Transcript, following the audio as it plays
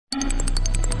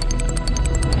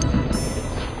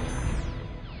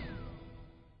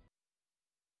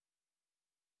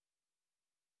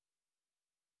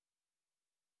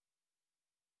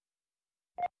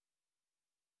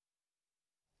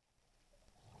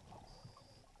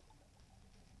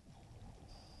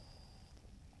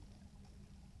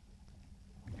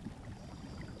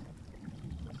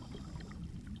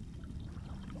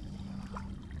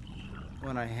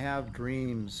When I have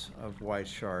dreams of white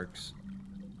sharks,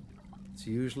 it's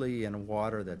usually in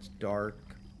water that's dark,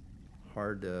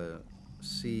 hard to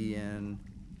see in.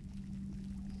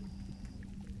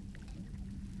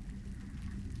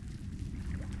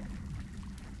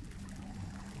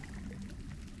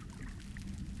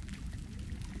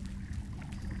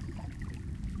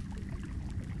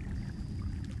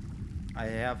 I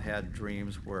have had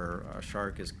dreams where a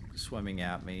shark is swimming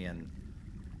at me and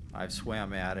I've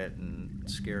swam at it and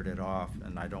scared it off,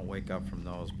 and I don't wake up from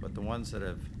those. But the ones that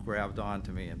have grabbed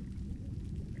onto me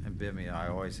and bit me, I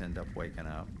always end up waking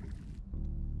up.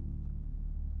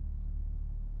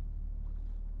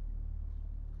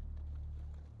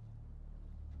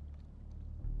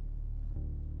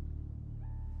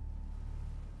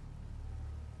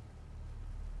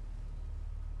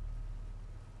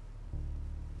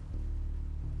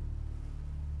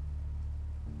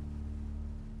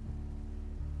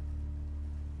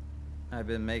 I've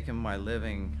been making my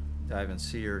living diving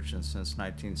sea urchins since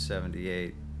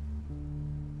 1978.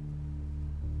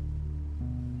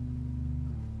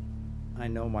 I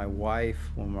know my wife,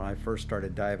 when I first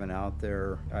started diving out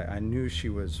there, I knew she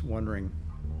was wondering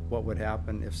what would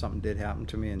happen if something did happen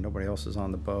to me and nobody else is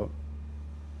on the boat.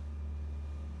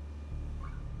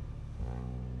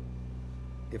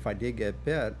 If I did get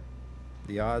bit,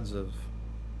 the odds of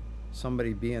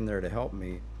somebody being there to help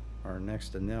me are next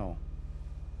to nil.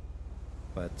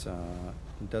 But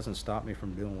it doesn't stop me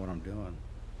from doing what I'm doing.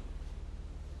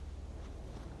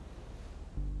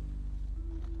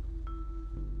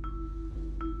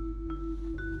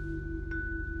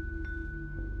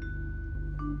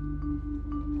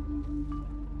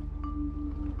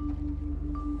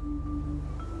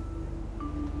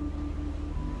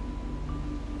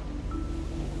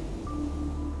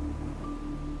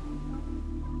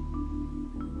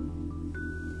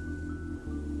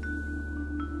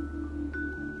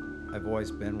 I've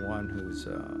always been one who's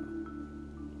a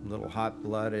little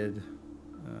hot-blooded,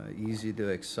 easy to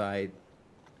excite,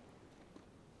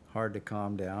 hard to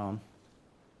calm down.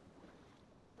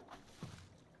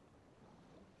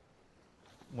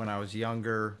 When I was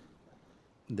younger,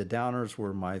 the downers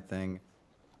were my thing.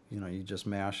 You know, you just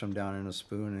mash them down in a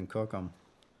spoon and cook them,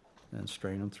 and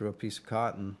strain them through a piece of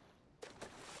cotton.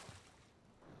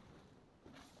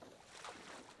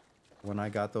 When I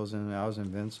got those in, I was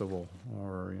invincible,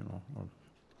 or, you know, or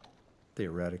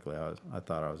theoretically, I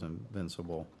thought I was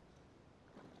invincible.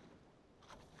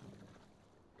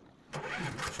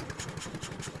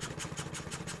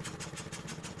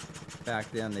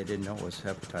 Back then, they didn't know it was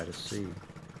hepatitis C.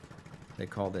 They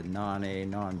called it non-A,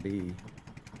 non-B.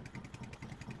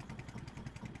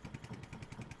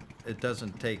 It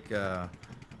doesn't take a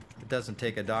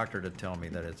doctor to tell me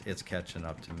that it's catching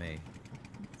up to me.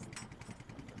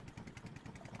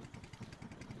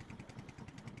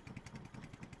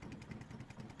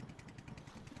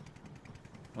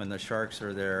 When the sharks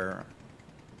are there,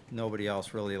 nobody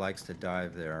else really likes to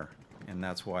dive there, and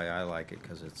that's why I like it,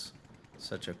 because it's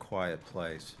such a quiet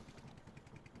place.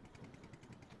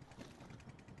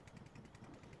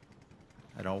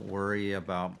 I don't worry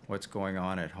about what's going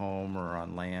on at home or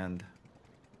on land.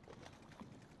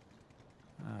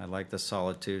 I like the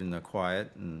solitude and the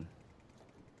quiet, and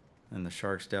the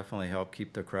sharks definitely help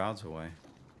keep the crowds away.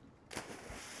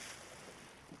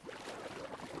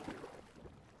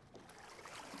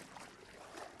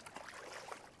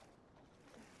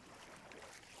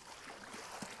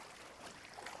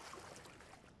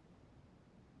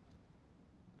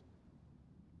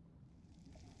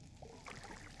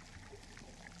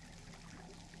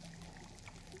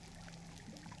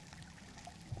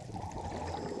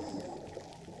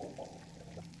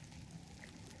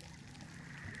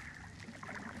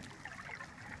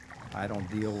 I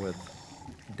don't deal with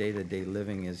day-to-day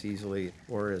living as easily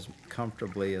or as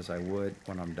comfortably as I would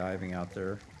when I'm diving out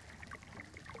there.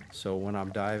 So when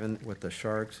I'm diving with the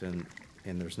sharks and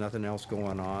there's nothing else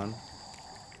going on,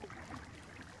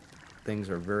 things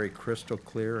are very crystal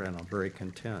clear and I'm very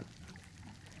content.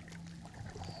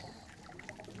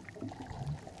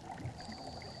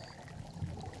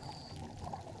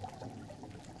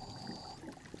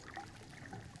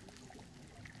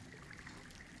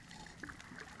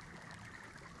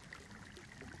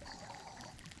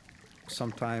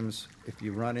 Sometimes if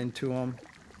you run into them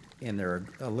and they're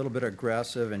a little bit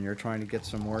aggressive and you're trying to get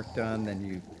some work done, then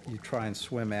you try and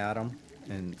swim at them,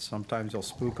 and sometimes you'll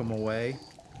spook them away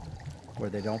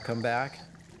where they don't come back,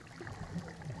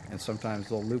 and sometimes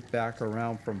they'll loop back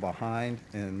around from behind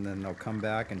and then they'll come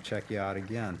back and check you out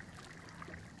again.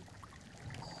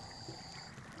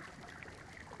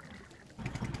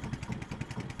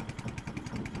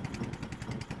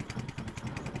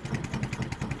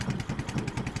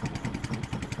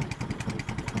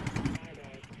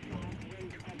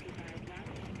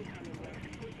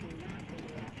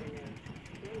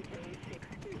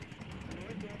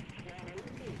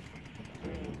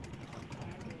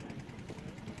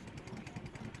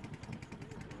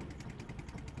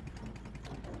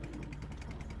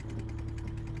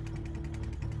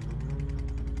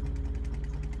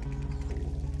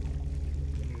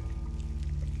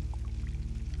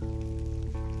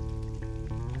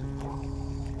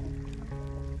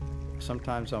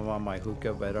 sometimes I'm on my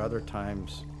hookah, but other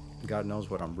times, God knows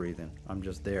what I'm breathing. I'm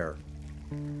just there.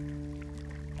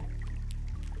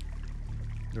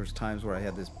 There's times where I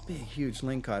had this big, huge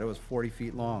lingcod. It was 40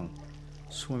 feet long,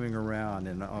 swimming around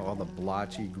in all the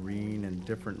blotchy green and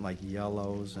different like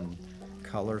yellows and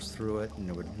colors through it, and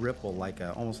it would ripple like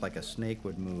almost like a snake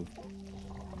would move.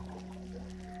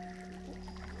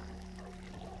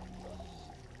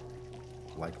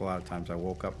 Like a lot of times I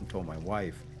woke up and told my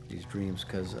wife these dreams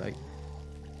because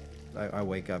I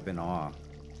wake up in awe,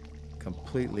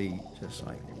 completely just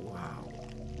like, wow.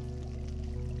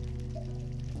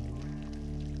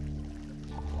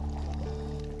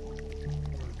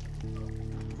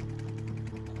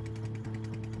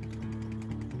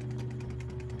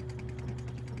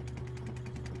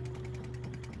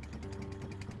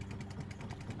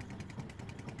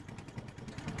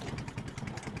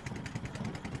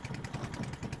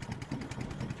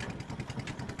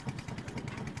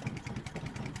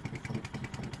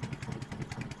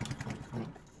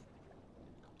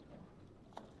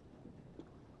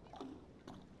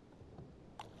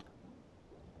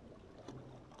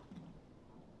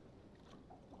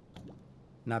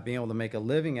 Not being able to make a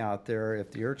living out there,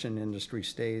 if the urchin industry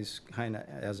stays kind of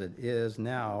as it is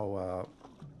now,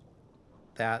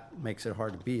 that makes it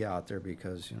hard to be out there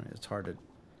because, you know, it's hard to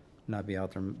not be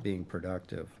out there being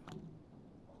productive.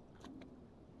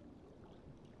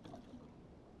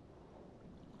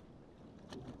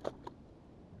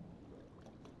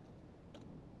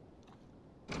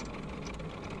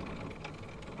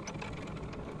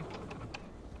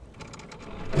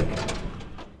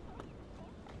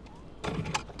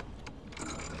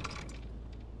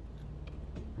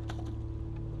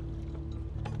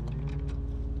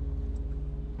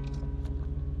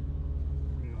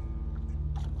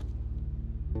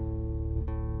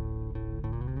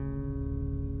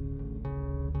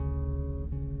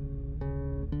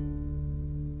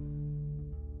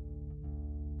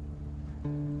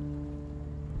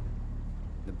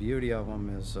 The beauty of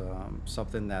them is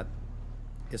something that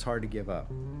is hard to give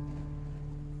up.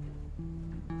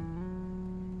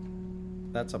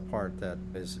 That's a part that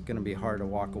is going to be hard to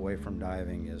walk away from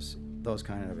diving, is those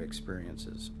kind of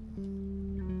experiences.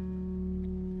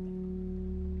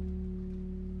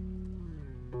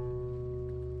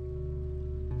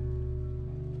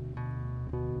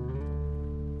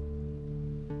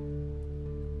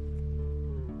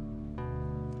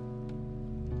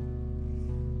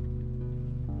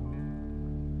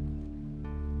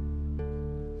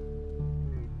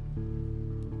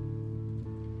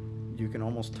 You can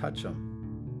almost touch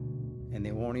them and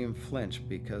they won't even flinch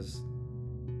because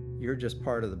you're just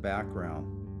part of the background.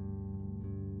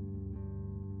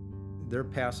 They're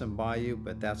passing by you,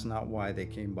 but that's not why they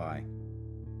came by.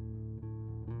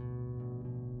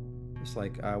 It's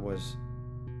like I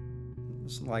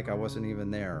wasn't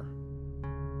even there.